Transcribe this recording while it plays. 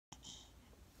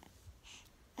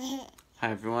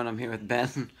Hi everyone, I'm here with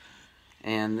Ben,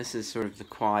 and this is sort of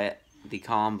the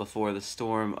calm before the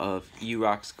storm of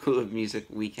U-Rock School of Music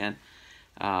weekend.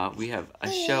 We have a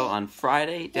show on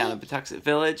Friday down at Patuxent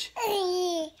Village,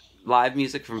 live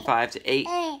music from 5 to 8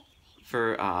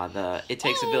 for the It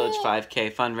Takes a Village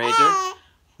 5K fundraiser,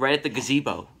 right at the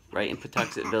gazebo, right in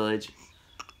Patuxent Village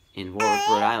in Warwick,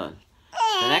 Rhode Island.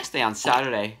 The next day on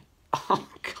Saturday, oh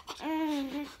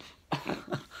God.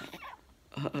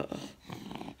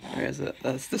 Where is it?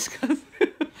 That's disgusting.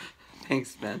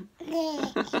 Thanks, Ben.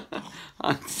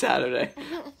 On Saturday.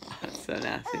 That's so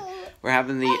nasty. We're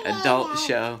having the adult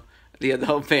show, the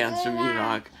adult bands from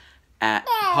U-Rock at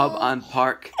Pub on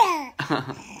Park,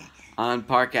 on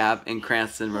Park Ave in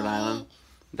Cranston, Rhode Island.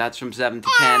 That's from 7 to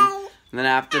 10. And then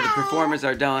after the performers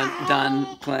are done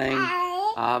playing,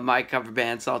 my cover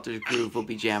band, Salter's Groove, will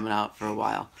be jamming out for a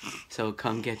while. So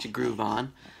come get your groove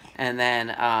on. And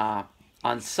then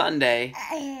on Sunday,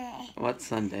 what's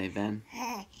Sunday, Ben?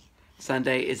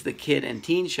 Sunday is the Kid and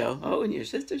Teen Show. Oh, and your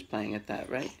sister's playing at that,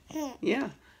 right? Yeah.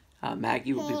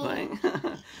 Maggie will be playing.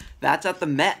 That's at the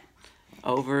Met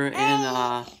over in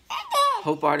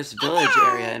Hope Artist Village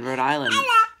area in Rhode Island.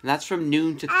 And that's from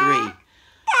noon to 3.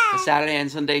 The Saturday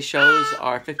and Sunday shows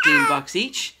are $15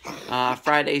 each.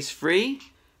 Friday's free.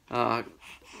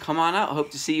 Come on out.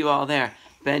 Hope to see you all there.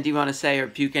 Ben, do you want to say or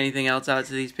puke anything else out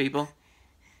to these people?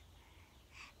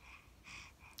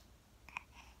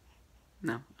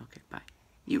 No? Okay, bye.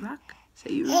 U-Rock?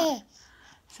 Say U-Rock.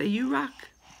 Say U-Rock.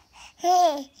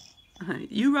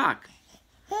 U-Rock.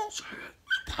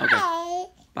 Okay.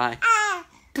 Bye.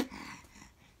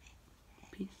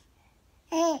 Peace.